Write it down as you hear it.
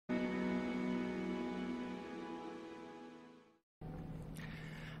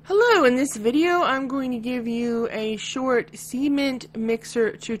Hello, in this video I'm going to give you a short SEE-ment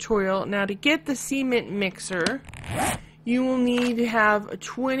mixer tutorial. Now to get the SEE-ment mixer, you will need to have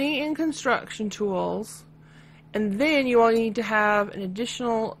 20 in construction tools, and then you will need to have an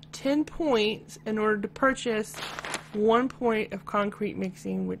additional 10 points in order to purchase 1 point of concrete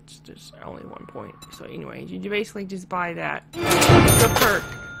mixing, which there's only 1 point. So anyway, you basically just buy that. It's a perk.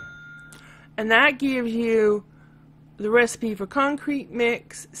 And that gives you the recipe for concrete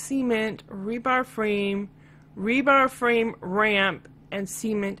mix, SEE-ment, rebar frame ramp, and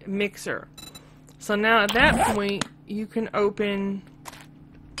SEE-ment mixer. So now at that point, you can open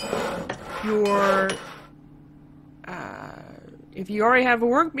your, if you already have a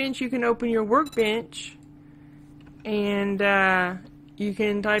workbench, you can open your workbench and you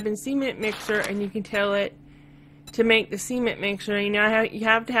can type in SEE-ment mixer and you can tell it to make the SEE-ment mixer. You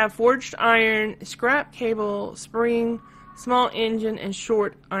have to have forged iron, scrap cable, spring, small engine, and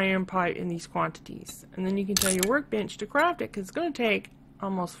short iron pipe in these quantities. And then you can tell your workbench to craft it because it's going to take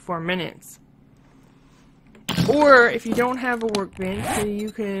almost 4 minutes. Or if you don't have a workbench, then you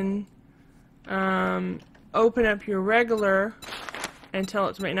can open up your regular and tell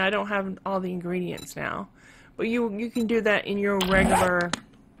it to make. Now I don't have all the ingredients now, but you can do that in your regular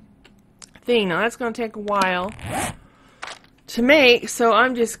thing. Now that's going to take a while to make, so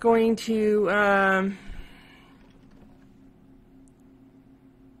I'm just going to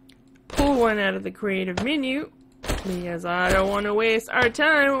pull one out of the creative menu because I don't want to waste our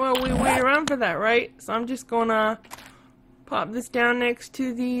time while we wait around for that, right? So I'm just going to pop this down next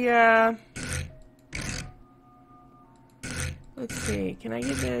to the let's see, can I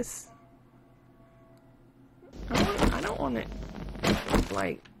get this? I don't want it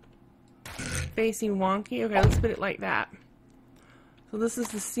like facing wonky. Okay, let's put it like that. So this is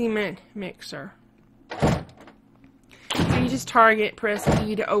the SEE-ment mixer. So you just press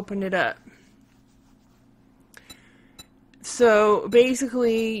E to open it up. So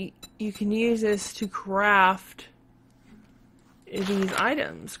basically you can use this to craft these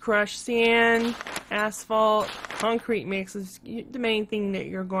items. Crushed sand, asphalt, concrete mix is the main thing that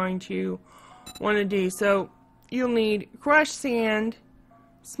you're going to want to do. So you'll need crushed sand,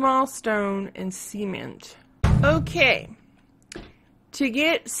 small stone, and SEE-ment. Okay, to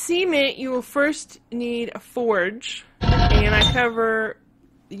get SEE-ment you will first need a forge, and I cover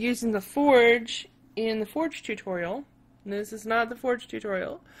using the forge in the forge tutorial. And this is not the forge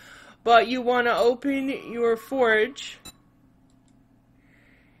tutorial, but you want to open your forge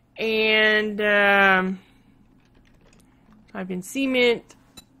and type in SEE-ment,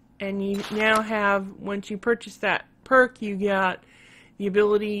 and you now have, once you purchase that perk, you got the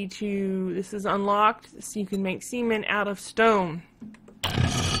ability to, this is unlocked, so you can make SEE-ment out of stone.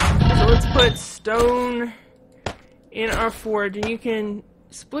 So let's put stone in our forge, and you can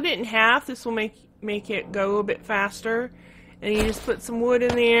split it in half. This will make it go a bit faster. And you just put some wood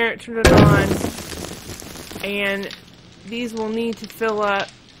in there, turn it on, and these will need to fill up.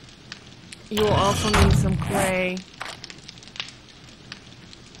 You will also need some clay,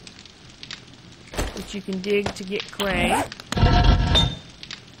 which you can dig to get clay.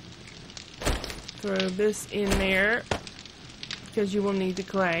 Throw this in there because you will need the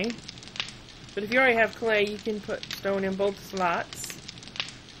clay. But if you already have clay, you can put stone in both slots,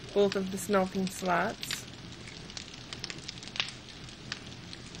 both of the smelting slots.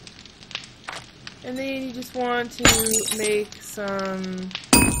 And then you just want to make some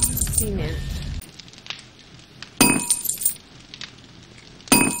SEE-ment.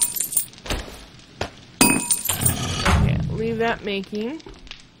 Okay, leave that making.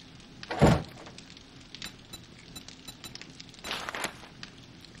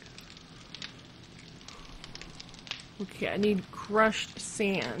 Okay, I need crushed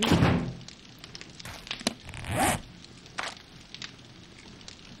sand.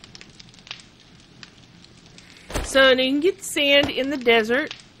 So now you can get sand in the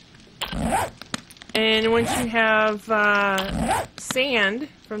desert, and once you have sand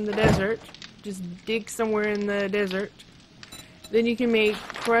from the desert, just dig somewhere in the desert, then you can make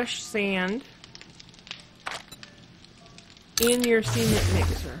crushed sand in your SEE-ment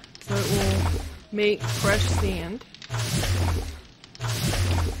mixer. So it will make crushed sand.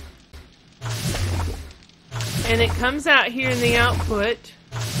 And it comes out here in the output.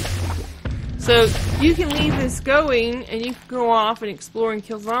 So you can leave this going and you can go off and explore and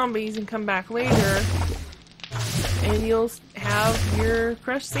kill zombies and come back later and you'll have your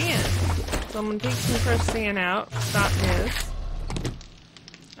crushed sand. So I'm going to take some crushed sand out. Stop this.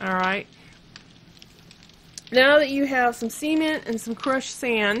 Alright. Now that you have some SEE-ment and some crushed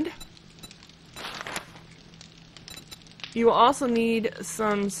sand, You will also need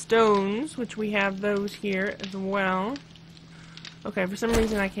some stones, which we have those here as well. Okay, for some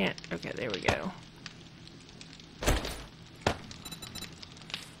reason I can't. Okay, there we go.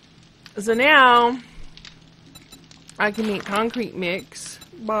 So now I can make concrete mix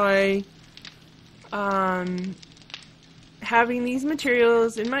by having these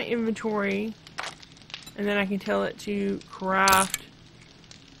materials in my inventory, and then I can tell it to craft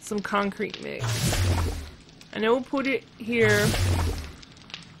some concrete mix. And it will put it here,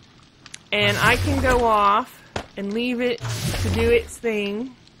 and I can go off and leave it to do its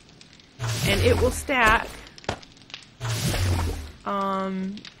thing, and it will stack,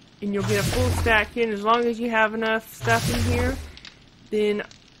 and you'll get a full stack in. As long as you have enough stuff in here, then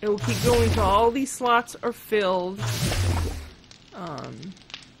it will keep going till all these slots are filled.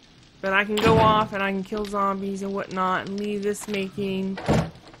 But I can go off and I can kill zombies and whatnot and leave this making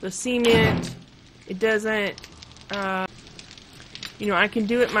the cement. It doesn't, you know, I can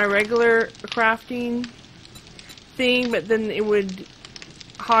do it my regular crafting thing, but then it would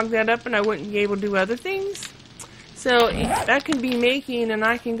hog that up and I wouldn't be able to do other things. So that can be making, and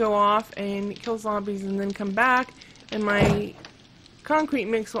I can go off and kill zombies and then come back, and my concrete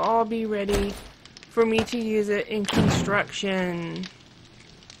mix will all be ready for me to use it in construction.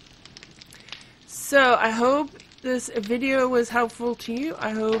 So I hope this video was helpful to you. I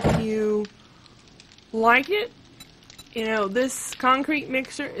hope you like it. You know, this concrete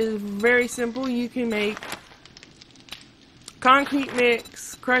mixer is very simple. You can make concrete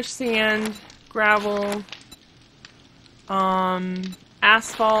mix, crushed sand, gravel,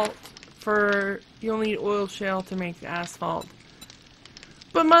 asphalt. You'll need oil shale to make the asphalt.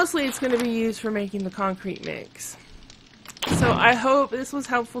 But mostly it's going to be used for making the concrete mix. So I hope this was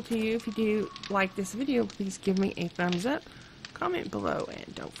helpful to you. If you do like this video, please give me a thumbs up, comment below,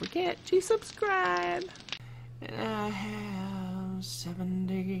 and don't forget to subscribe. And I have 7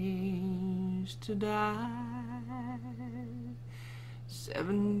 days to die.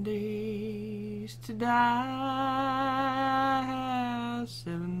 7 days to die.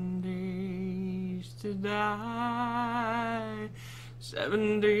 7 days to die.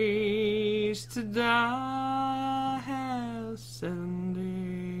 7 days to die. 7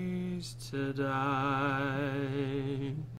 days to die.